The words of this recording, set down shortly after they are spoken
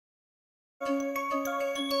Hello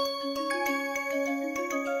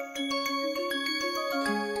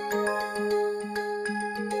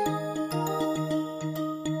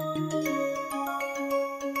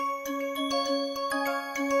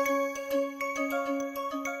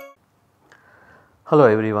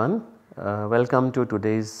everyone, welcome to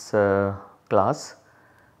today's class.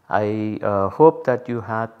 I hope that you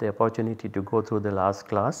had the opportunity to go through the last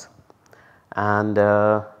class, and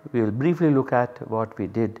we will briefly look at what we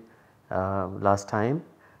did last time.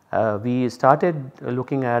 We started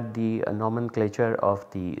looking at the nomenclature of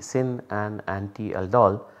the syn and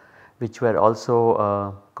anti-aldol, which were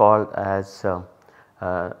also called as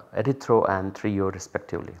erythro and trio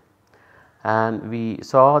respectively. And we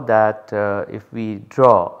saw that if we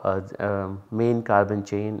draw a main carbon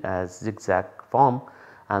chain as zigzag form,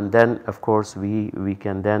 and then of course we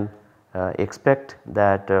can then expect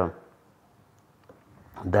that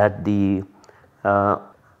the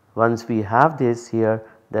once we have this here,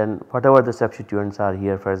 then whatever the substituents are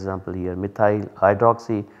here, for example here methyl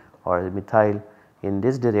hydroxy or methyl in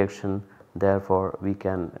this direction, therefore we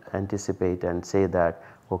can anticipate and say that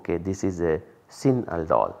okay, this is a syn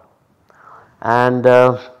aldol. And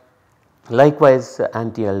likewise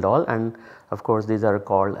anti-aldol, and of course these are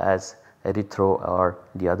called as erythro, or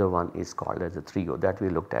the other one is called as a trio, that we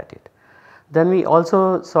looked at it. Then we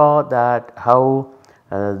also saw that how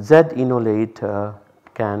Z-enolate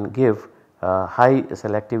can give high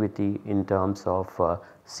selectivity in terms of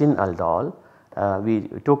syn aldol. We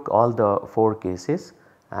took all the 4 cases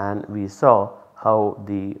and we saw how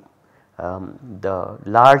the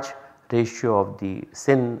large ratio of the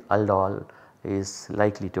syn aldol is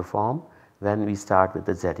likely to form when we start with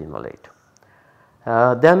the Z-enolate.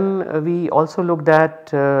 Then we also looked at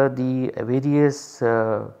the various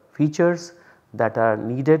features that are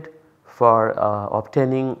needed for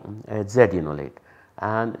obtaining a Z-enolate,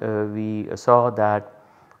 and we saw that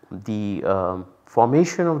the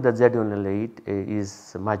formation of the Z-enolate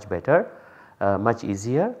is much better, much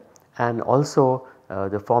easier, and also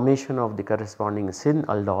the formation of the corresponding syn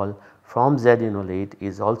aldol from Z-enolate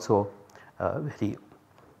is also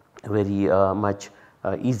very much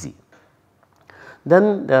easy.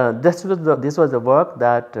 Then this was the work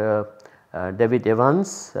that David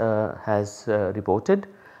Evans has reported,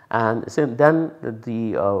 and then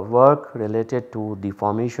the work related to the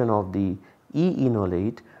formation of the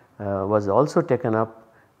E-enolate was also taken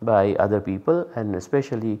up by other people, and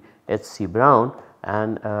especially H.C. Brown,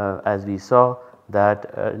 and as we saw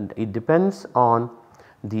that it depends on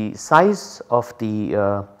the size of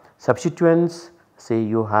the substituents. Say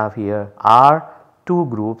you have here R 2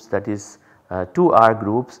 groups, that is 2 R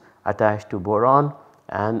groups attached to boron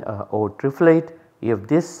and O triflate. If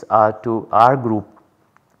this R2 R group,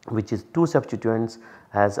 which is 2 substituents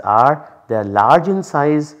has R, they are large in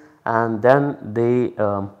size, and then they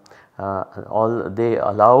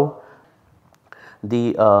allow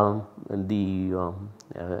the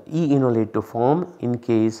E-enolate to form in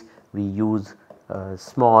case we use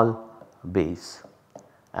small base.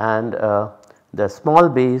 And the small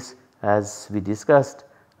base, as we discussed,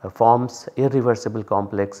 forms irreversible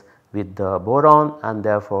complex with the boron, and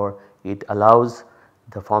therefore it allows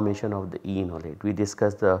the formation of the E-enolate. We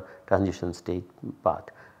discussed the transition state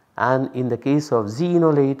part. And in the case of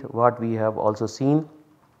Z-enolate, what we have also seen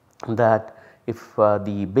that if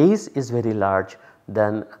the base is very large,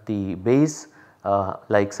 then the base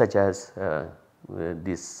like such as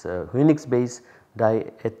this Phoenix base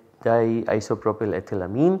diisopropyl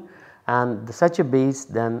ethylamine, and such a base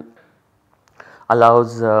then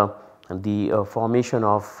allows the formation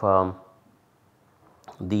of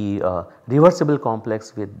the reversible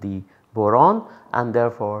complex with the boron, and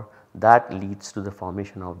therefore that leads to the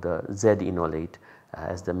formation of the Z-enolate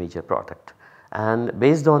as the major product. And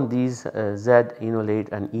based on these Z-enolate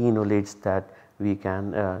and E-enolates, that we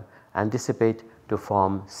can anticipate to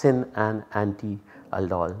form syn and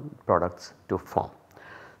anti-aldol products to form.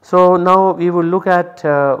 So now we will look at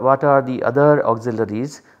what are the other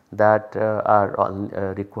auxiliaries that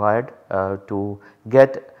are required to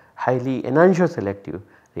get highly enantioselective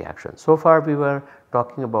reactions. So far we were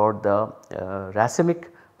talking about the racemic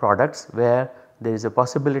products, where there is a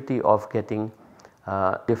possibility of getting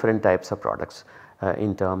different types of products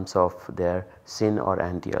in terms of their syn or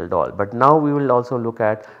anti-aldol. But now we will also look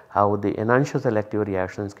at how the enantioselective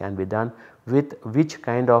reactions can be done with which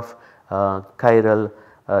kind of chiral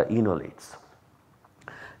enolates.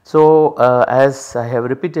 So as I have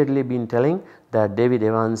repeatedly been telling that David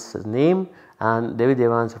Evans' name, and David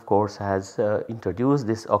Evans of course has introduced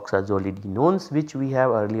this OXAZOLIDINONEs, which we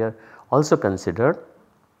have earlier also considered.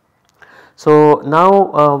 So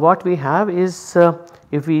now what we have is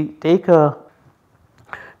if we take a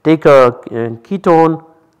ketone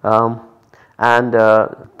and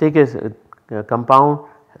take a compound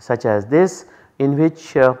such as this, in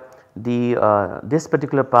which this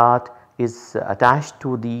particular part is attached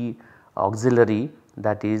to the auxiliary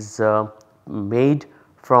that is made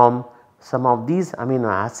from some of these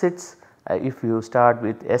amino acids. If you start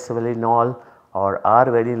with S-valinol or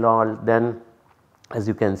R-valinol, then as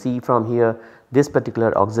you can see from here, this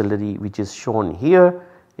particular auxiliary which is shown here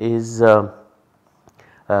is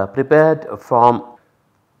prepared from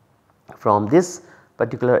this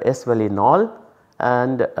particular S-valinol,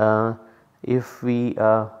 and if we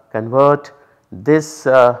convert this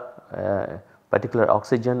particular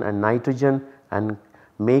oxygen and nitrogen and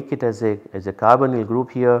make it as a carbonyl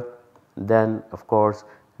group here, then of course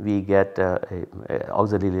we get a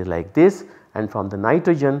auxiliary like this, and from the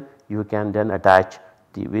nitrogen you can then attach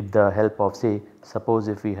with the help of, say, suppose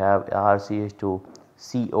if we have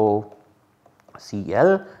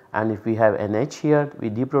RCH2COCl and if we have NH here, we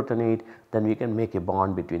deprotonate, then we can make a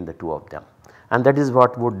bond between the two of them, and that is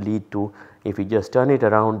what would lead to, if we just turn it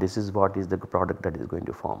around, this is what is the product that is going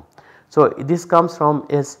to form. So this comes from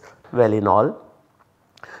S-valinol.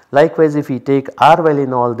 Likewise, if we take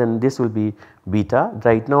R-valinol, then this will be beta.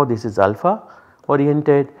 Right now this is alpha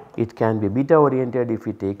oriented, it can be beta oriented if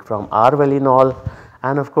we take from R-valinol,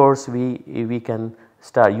 and of course we can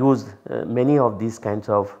use many of these kinds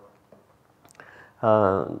of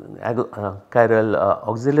chiral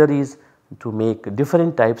auxiliaries to make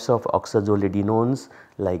different types of oxazolidinones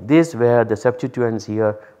like this, where the substituents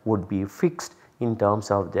here would be fixed in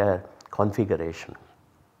terms of their configuration.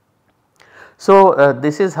 So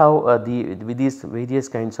this is how with these various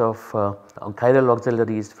kinds of chiral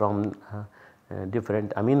auxiliaries from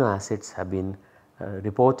different amino acids have been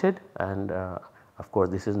reported, and of course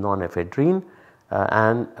this is non-ephedrine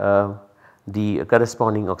and the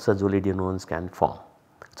corresponding oxazolidinones can form.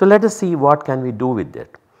 So let us see what can we do with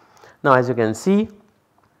it. Now as you can see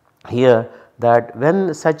here that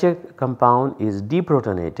when such a compound is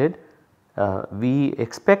deprotonated, we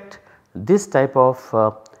expect this type of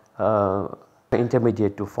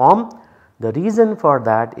intermediate to form. The reason for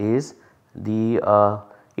that is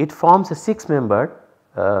it forms a 6-membered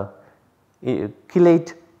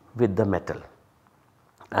chelate with the metal,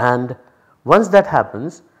 and once that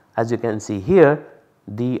happens, as you can see here,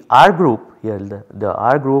 the R group here, the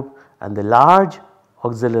R group and the large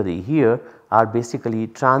auxiliary here are basically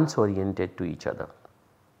trans oriented to each other.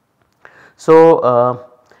 So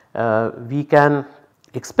we can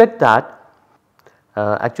expect that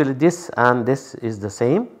actually this and this is the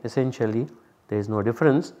same, essentially there is no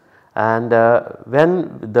difference, and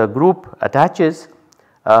when the group attaches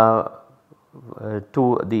to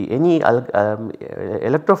any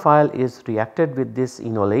electrophile is reacted with this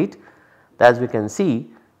enolate, as we can see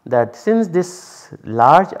that since this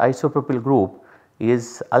large isopropyl group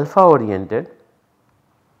is alpha oriented,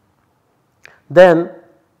 then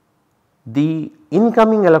the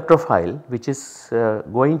incoming electrophile which is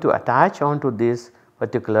going to attach onto this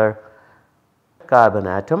particular carbon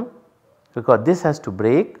atom, because this has to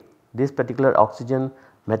break, this particular oxygen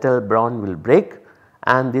metal bond will break,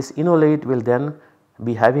 and this enolate will then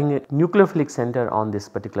be having a nucleophilic center on this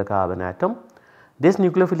particular carbon atom. This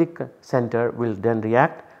nucleophilic center will then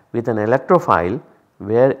react with an electrophile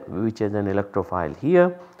which is an electrophile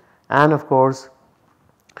here, and of course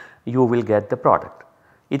you will get the product.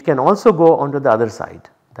 It can also go onto the other side,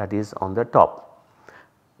 that is on the top.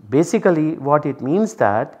 Basically what it means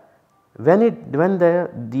that when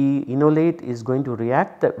the enolate is going to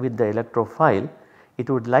react with the electrophile, it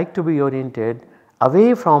would like to be oriented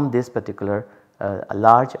away from this particular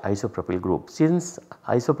large isopropyl group. Since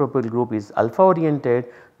isopropyl group is alpha oriented,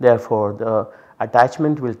 therefore the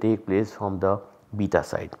attachment will take place from the beta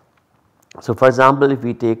side. So for example, if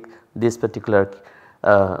we take this particular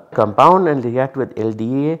compound and react with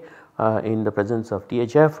LDA in the presence of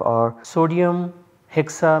THF or sodium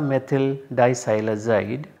hexamethyl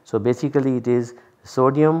disilazide. So basically it is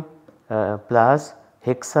sodium plus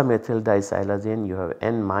hexamethyl disilazine, you have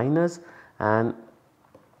N minus and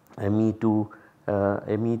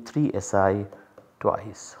Me3Si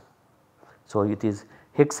twice. So it is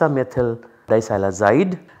hexamethyl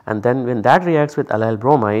disilazide, and then when that reacts with allyl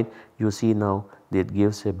bromide, you see now it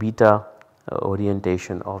gives a beta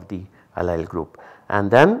orientation of the allyl group, and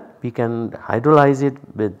then we can hydrolyze it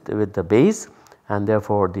with the base, and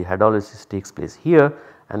therefore the hydrolysis takes place here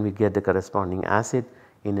and we get the corresponding acid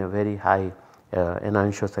in a very high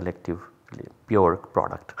enantioselective pure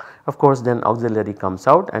product. Of course then auxiliary comes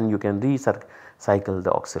out and you can recycle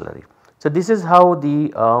the auxiliary. So this is how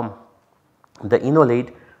the the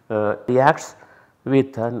enolate reacts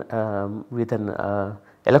with an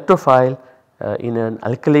electrophile in an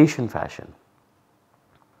alkylation fashion.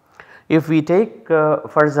 If we take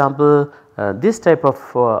for example this type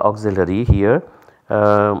of auxiliary here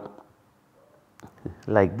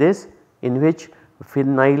like this, in which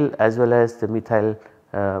phenyl as well as the methyl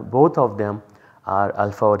both of them are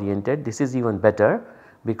alpha oriented. This is even better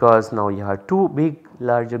because now you have two big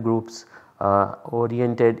larger groups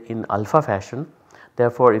oriented in alpha fashion.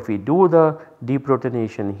 Therefore, if we do the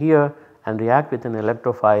deprotonation here and react with an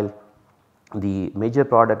electrophile, the major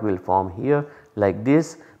product will form here like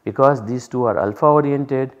this, because these two are alpha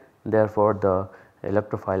oriented, therefore the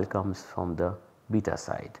electrophile comes from the beta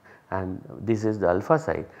side and this is the alpha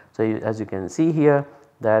side. So, as you can see here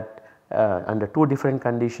that under two different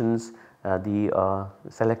conditions the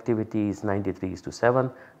selectivity is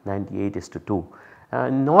 93:7, 98:2.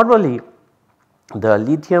 Normally the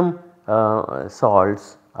lithium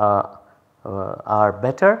salts are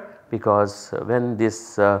better, because when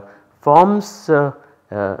this forms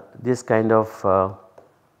this kind of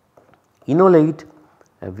enolate,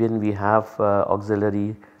 when we have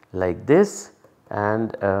auxiliary like this,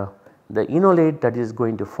 and the enolate that is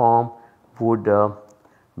going to form would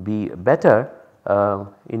be better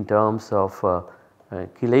in terms of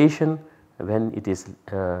chelation when it is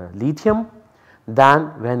lithium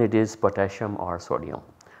than when it is potassium or sodium.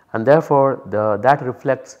 And therefore, that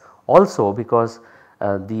reflects also because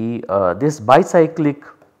this bicyclic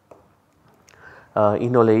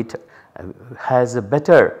enolate has a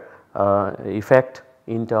better effect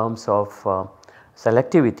in terms of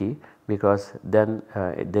selectivity, because then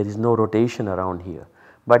there is no rotation around here.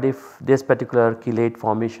 But if this particular chelate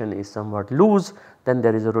formation is somewhat loose, then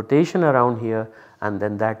there is a rotation around here, and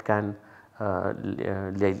then that can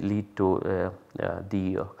lead to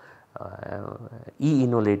the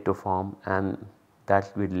E-enolate to form, and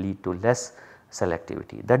that will lead to less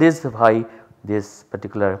selectivity. That is why this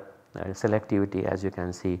particular selectivity, as you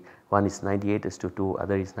can see, one is 98:2,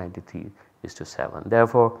 other is 93:7.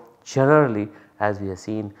 Therefore, generally as we have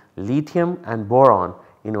seen, lithium and boron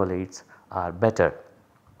enolates are better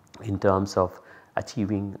in terms of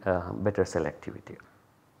achieving better selectivity.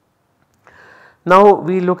 Now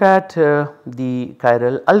we look at the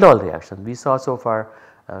chiral aldol reaction. We saw so far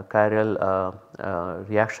chiral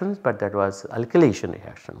reactions, but that was alkylation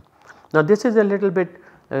reaction. Now this is a little bit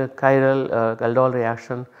chiral aldol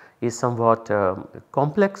reaction is somewhat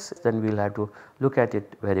complex, then we will have to look at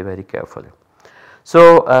it very carefully.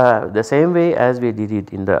 So the same way as we did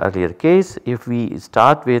it in the earlier case, if we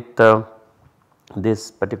start with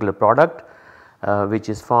this particular product which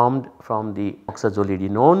is formed from the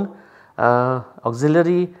oxazolidinone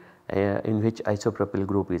auxiliary in which isopropyl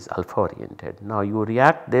group is alpha oriented. Now you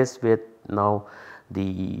react this with now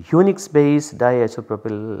the Unix base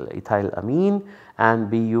diisopropyl ethylamine and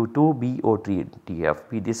Bu2BO3DF.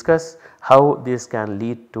 We discuss how this can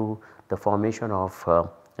lead to the formation of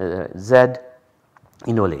Z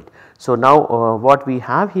enolate. So now what we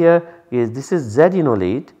have here is this is Z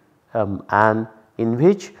enolate and in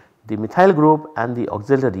which the methyl group and the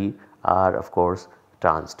auxiliary are of course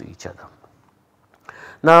trans to each other.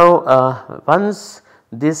 Now once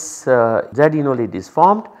this Z enolate is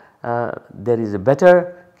formed, there is a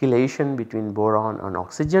better chelation between boron and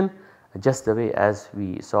oxygen, just the way as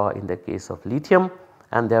we saw in the case of lithium,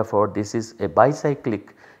 and therefore this is a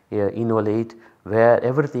bicyclic enolate where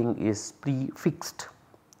everything is prefixed.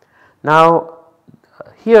 Now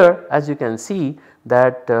here as you can see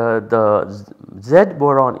that the Z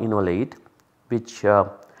boron enolate, which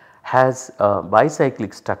has a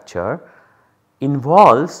bicyclic structure,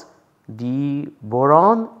 involves the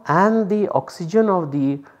boron and the oxygen of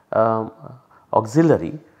the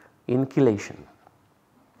auxiliary in chelation.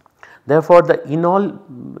 Therefore, the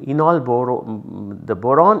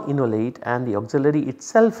boron enolate and the auxiliary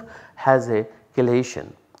itself has a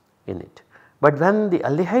chelation in it. But when the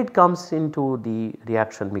aldehyde comes into the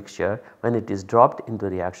reaction mixture, when it is dropped into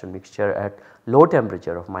the reaction mixture at low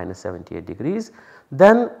temperature of -78 degrees,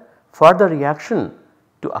 then for the reaction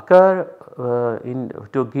to occur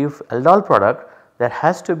to give aldol product, there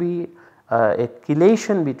has to be a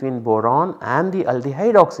chelation between boron and the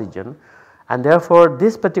aldehyde oxygen, and therefore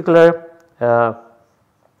this particular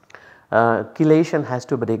chelation has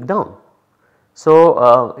to break down.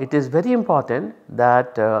 So it is very important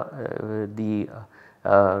that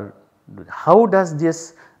how does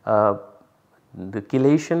this the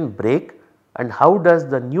chelation break and how does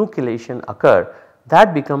the new chelation occur,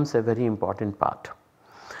 that becomes a very important part.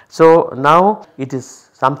 So now it is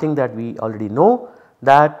something that we already know,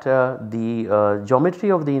 that the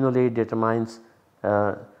geometry of the enolate determines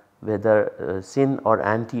whether syn or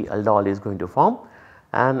anti-aldol is going to form,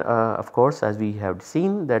 and of course as we have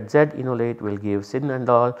seen that Z enolate will give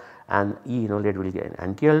syn-aldol and E enolate will give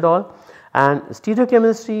anti-aldol, and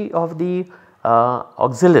stereochemistry of the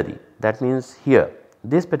auxiliary, that means here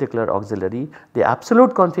this particular auxiliary, the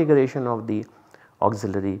absolute configuration of the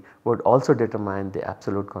auxiliary would also determine the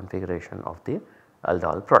absolute configuration of the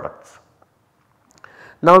aldol products.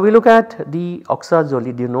 Now we look at the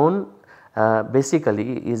oxazolidinone,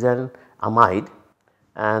 basically is an amide,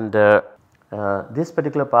 and this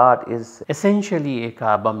particular part is essentially a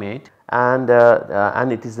carbamate, and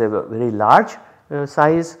it is a very large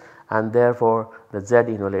size, and therefore the Z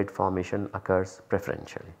enolate formation occurs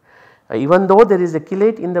preferentially. Even though there is a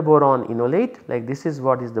chelate in the boron enolate, like this is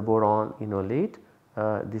what is the boron enolate,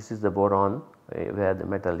 this is the boron where the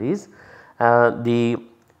metal is. The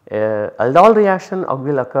aldol reaction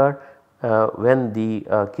will occur when the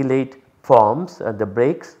chelate forms the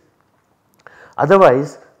breaks,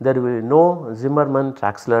 otherwise there will be no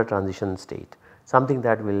Zimmer-man-Traxler transition state, something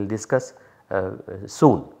that we will discuss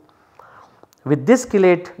soon. With this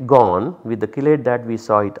chelate gone, with the chelate that we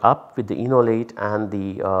saw it up with the enolate and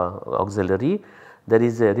the auxiliary, there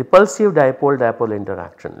is a repulsive dipole-dipole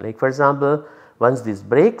interaction. Like for example, once this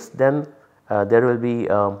breaks, then there will be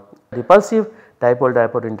repulsive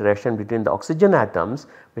dipole-dipole interaction between the oxygen atoms,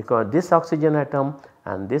 because this oxygen atom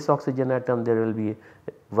and this oxygen atom, there will be,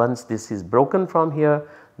 once this is broken from here,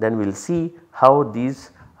 then we will see how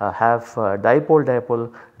these have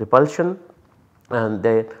dipole-dipole repulsion, and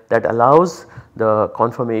that allows the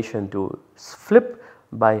conformation to flip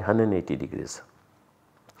by 180 degrees.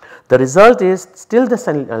 The result is still the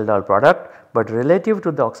aldol product, but relative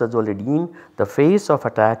to the oxazolidine, the phase of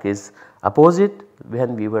attack is opposite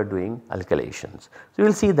when we were doing alkylations. So we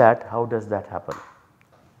will see that how does that happen.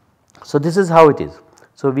 So this is how it is.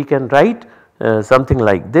 So we can write something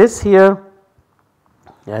like this here.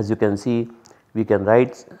 As you can see, we can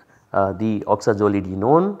write the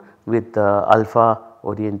oxazolidinone with alpha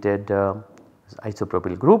oriented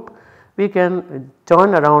isopropyl group. We can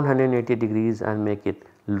turn around 180 degrees and make it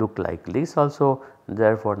look like this also,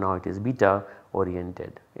 therefore now it is beta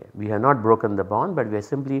oriented. We have not broken the bond, but we have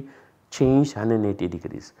simply changed 180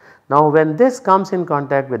 degrees. Now when this comes in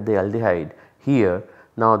contact with the aldehyde here,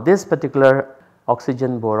 now this particular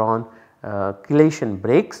oxygen boron chelation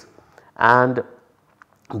breaks, and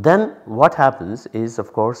then what happens is,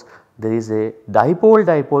 of course, there is a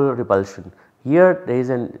dipole-dipole repulsion. Here there is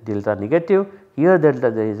a delta negative, here there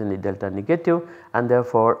is a delta negative, and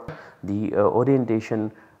therefore the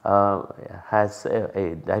orientation has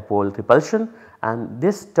a dipole repulsion, and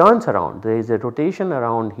this turns around. There is a rotation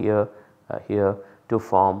around here to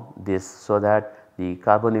form this, so that the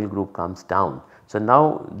carbonyl group comes down. So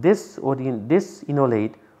now this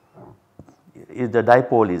enolate is the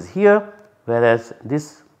dipole is here, whereas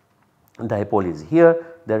this dipole is here,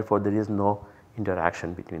 therefore there is no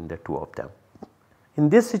interaction between the two of them. In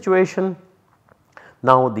this situation,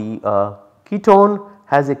 now the ketone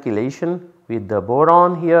has a chelation with the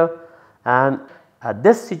boron here, and at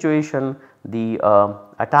this situation the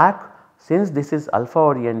attack, since this is alpha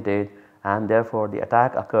oriented, and therefore the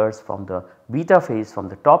attack occurs from the beta phase, from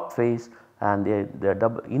the top phase, and the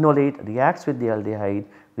double enolate reacts with the aldehyde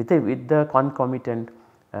with the concomitant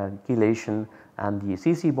chelation, and the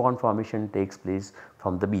CC bond formation takes place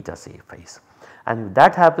from the beta phase. And if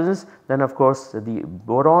that happens, then of course the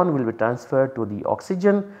boron will be transferred to the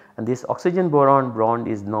oxygen, and this oxygen boron bond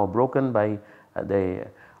is now broken by the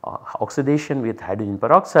oxidation with hydrogen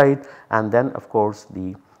peroxide, and then of course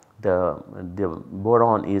the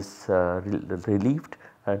boron is relieved,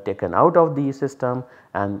 taken out of the system,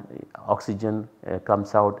 and oxygen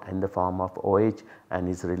comes out in the form of OH and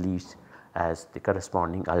is released as the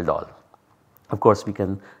corresponding aldol. Of course, we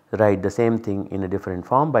can write the same thing in a different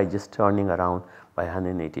form by just turning around by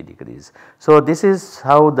 180 degrees. So this is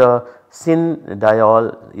how the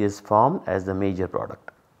syn-diol is formed as the major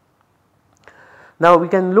product. Now we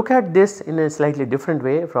can look at this in a slightly different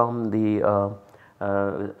way from the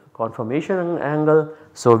conformation angle.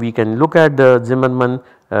 So we can look at the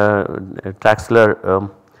Zimmerman-Traxler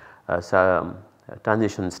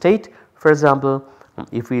transition state. For example,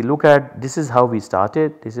 if we look at, this is how we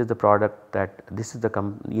started, this is the product that, this is the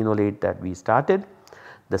enolate that we started.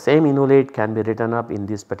 The same enolate can be written up in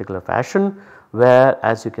this particular fashion, where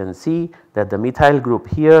as you can see that the methyl group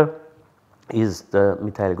here is the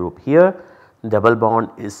methyl group here, double bond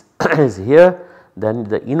is, is here, then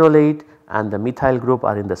the enolate and the methyl group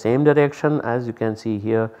are in the same direction, as you can see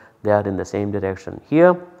here they are in the same direction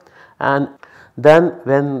here, and then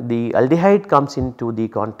when the aldehyde comes into the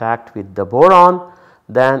contact with the boron,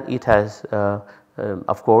 then it has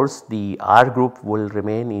of course, the R group will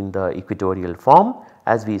remain in the equatorial form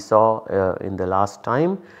as we saw in the last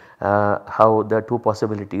time how the two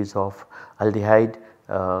possibilities of aldehyde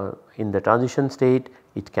in the transition state,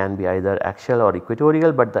 it can be either axial or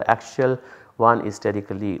equatorial, but the axial one is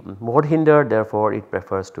sterically more hindered, therefore it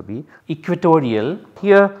prefers to be equatorial.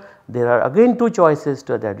 Here there are again two choices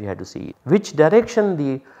that we have to see which direction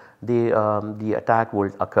the attack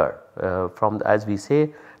will occur as we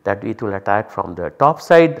say that it will attack from the top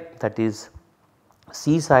side, that is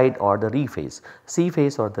C side, or the re phase, C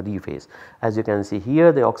phase or the re phase. As you can see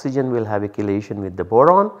here, the oxygen will have a chelation with the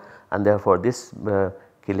boron, and therefore this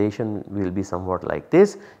chelation will be somewhat like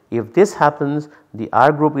this. If this happens, the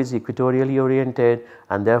R group is equatorially oriented,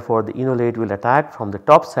 and therefore the enolate will attack from the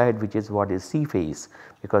top side, which is what is C phase,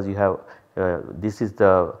 because you have this is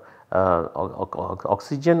the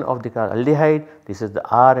oxygen of the aldehyde, this is the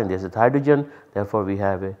R and this is the hydrogen. Therefore, we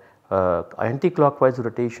have a anti-clockwise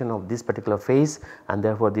rotation of this particular phase, and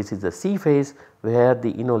therefore this is the C phase where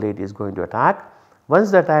the enolate is going to attack.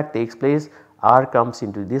 Once the attack takes place, R comes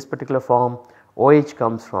into this particular form, OH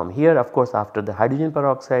comes from here. Of course, after the hydrogen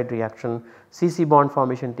peroxide reaction, CC bond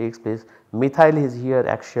formation takes place, methyl is here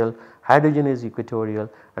axial, hydrogen is equatorial,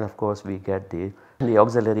 and of course we get the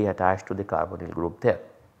auxiliary attached to the carbonyl group there,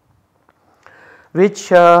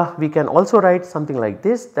 which we can also write something like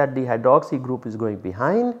this, that the hydroxy group is going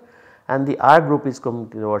behind and the R group is coming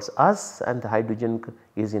towards us, and the hydrogen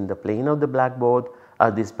is in the plane of the blackboard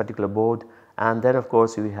this particular board, and then of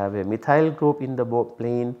course we have a methyl group in the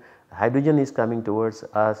plane, hydrogen is coming towards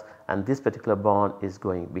us, and this particular bond is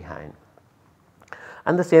going behind.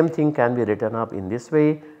 And the same thing can be written up in this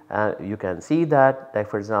way. You can see that, like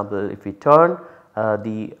for example, if we turn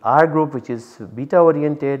the R group, which is beta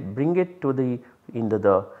oriented, bring it to the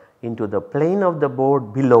into the plane of the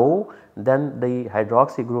board below, then the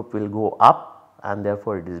hydroxy group will go up, and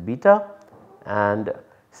therefore it is beta. And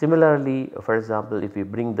similarly, for example, if we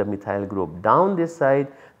bring the methyl group down this side,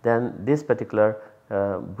 then this particular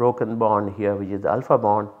broken bond here, which is the alpha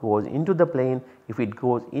bond, goes into the plane. If it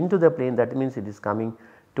goes into the plane, that means it is coming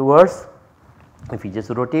towards, if we just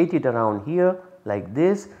rotate it around here like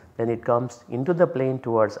this, then it comes into the plane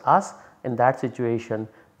towards us. In that situation,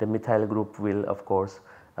 the methyl group will of course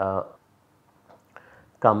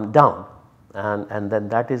come down, and then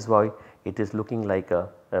that is why it is looking like a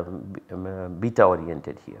beta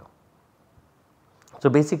oriented here. So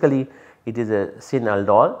basically it is a syn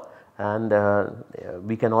aldol, and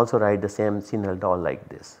we can also write the same syn aldol like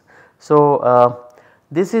this. So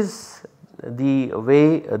this is the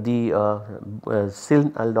way the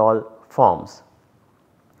syn aldol forms,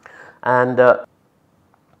 and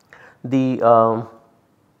the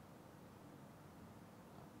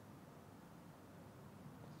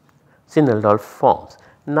syn aldol forms.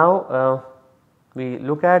 Now we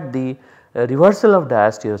look at the reversal of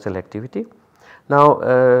diastereoselectivity. Now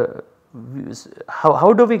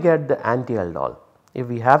how do we get the anti-aldol? If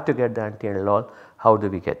we have to get the anti-aldol, how do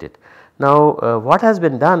we get it? Now what has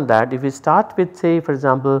been done, that if we start with, say for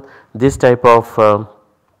example, this type of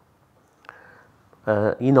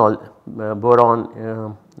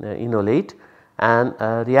boron enolate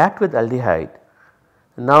and react with aldehyde.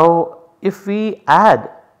 Now if we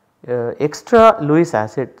add extra Lewis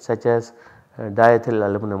acid such as diethyl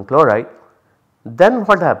aluminum chloride, then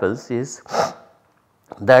what happens is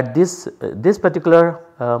that this particular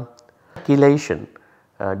chelation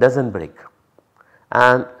does not break,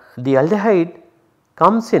 and the aldehyde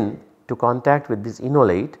comes in to contact with this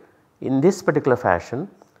enolate in this particular fashion,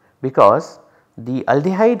 because the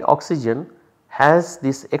aldehyde oxygen has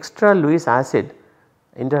this extra Lewis acid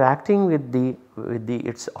interacting with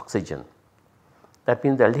its oxygen. That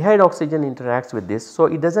means the aldehyde oxygen interacts with this, so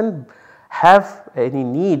it does not have any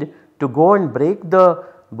need to go and break the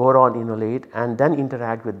boron enolate and then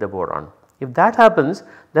interact with the boron. If that happens,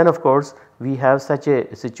 then of course we have such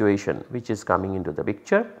a situation which is coming into the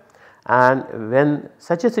picture, and when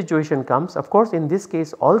such a situation comes, of course in this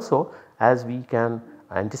case also, as we can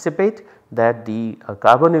anticipate, that the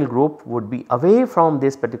carbonyl group would be away from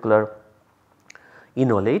this particular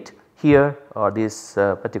enolate here, or this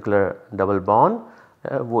particular double bond,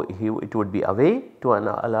 it would be away to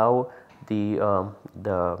allow the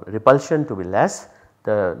repulsion to be less,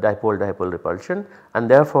 the dipole-dipole repulsion, and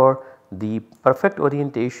therefore the perfect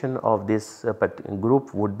orientation of this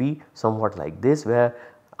group would be somewhat like this, where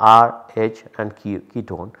R, H and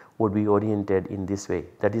ketone would be oriented in this way,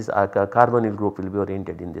 that is our carbonyl group will be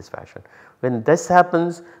oriented in this fashion. When this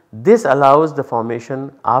happens, this allows the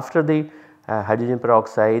formation after the hydrogen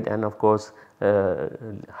peroxide and of course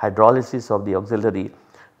hydrolysis of the auxiliary,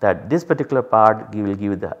 that this particular part will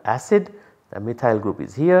give the acid the methyl group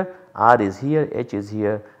is here, R is here, H is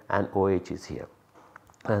here and OH is here.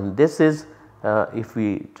 And this is if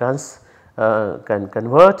we can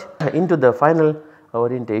convert into the final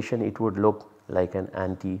orientation, it would look like an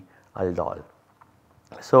anti-aldol.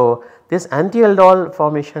 So, this anti-aldol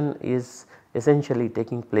formation is essentially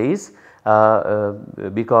taking place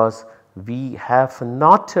because we have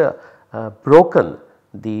not broken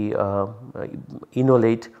the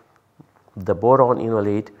enolate, the boron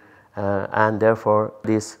enolate, and therefore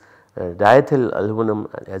this diethyl aluminum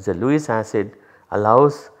as a Lewis acid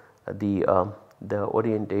allows the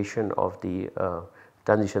orientation of the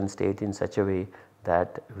transition state in such a way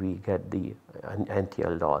that we get the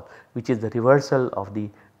anti-aldol, which is the reversal of the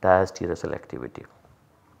diastereoselectivity.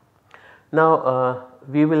 Now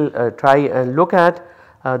we will try and look at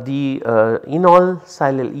the enol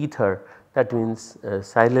silyl ether, that means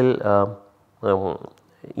silyl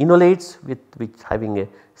enolates with having a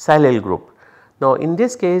silyl group. Now in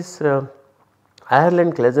this case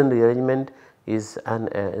Ireland-Claisen rearrangement is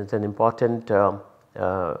an important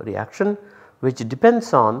reaction which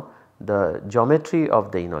depends on the geometry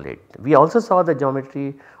of the enolate. We also saw the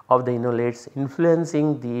geometry of the enolates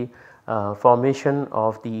influencing the formation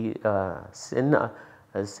of the syn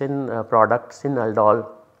product, syn-aldol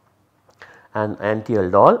and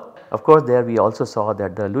anti-aldol. Of course, there we also saw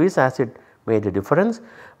that the Lewis acid made a difference,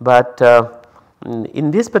 but in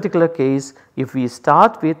this particular case if we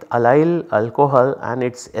start with allyl alcohol and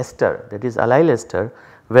its ester, that is allyl ester,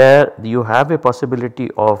 where you have a possibility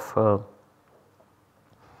of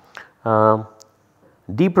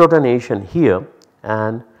deprotonation here,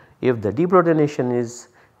 and if the deprotonation is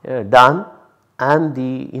done and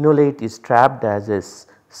the enolate is trapped as a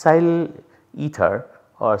silyl ether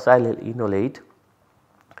or silyl enolate,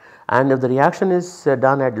 and if the reaction is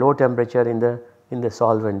done at low temperature in the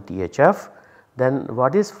solvent THF, then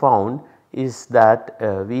what is found is that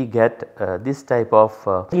we get this type of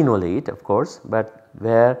enolate, of course, but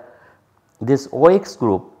where this OX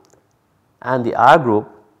group and the R group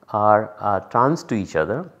are trans to each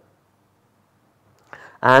other,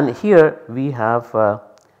 and here we have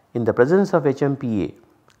in the presence of HMPA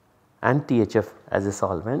and THF as a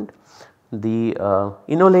solvent, the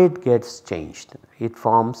enolate gets changed. It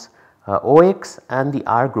forms OX and the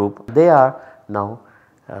R group, they are now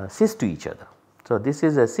cis to each other. So, this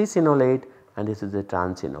is a cis enolate and this is a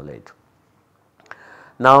trans enolate.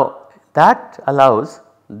 Now that allows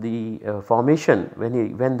the formation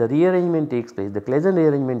when the rearrangement takes place, the Claisen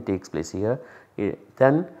rearrangement takes place here,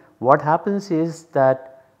 then what happens is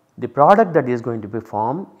that the product that is going to be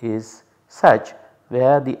formed is such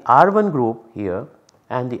where the R1 group here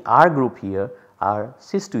and the R group here are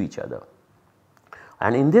cis to each other,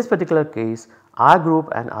 and in this particular case R group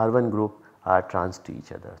and R1 group are trans to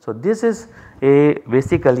each other. So, this is a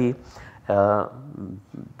basically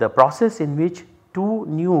the process in which two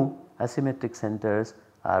new asymmetric centers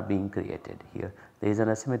are being created here. There is an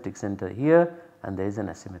asymmetric center here and there is an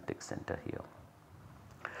asymmetric center here.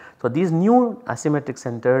 So, these new asymmetric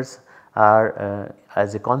centers are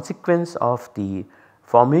as a consequence of the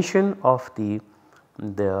formation of the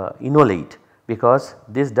enolate, because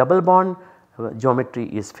this double bond geometry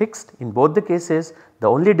is fixed in both the cases. The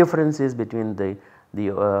only difference is between the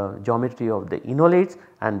geometry of the enolates,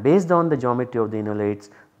 and based on the geometry of the enolates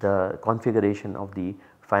the configuration of the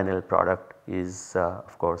final product is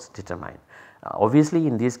of course determined. Obviously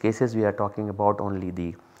in these cases we are talking about only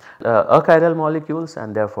the achiral molecules,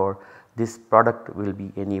 and therefore this product will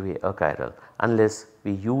be anyway achiral unless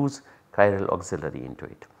we use chiral auxiliary into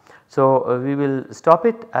it. So, we will stop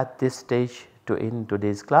it at this stage in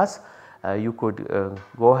today's class. You could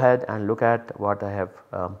go ahead and look at what I have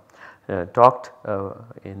talked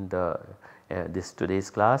in this today's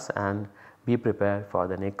class and be prepared for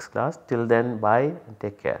the next class. Till then, bye and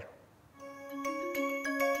take care.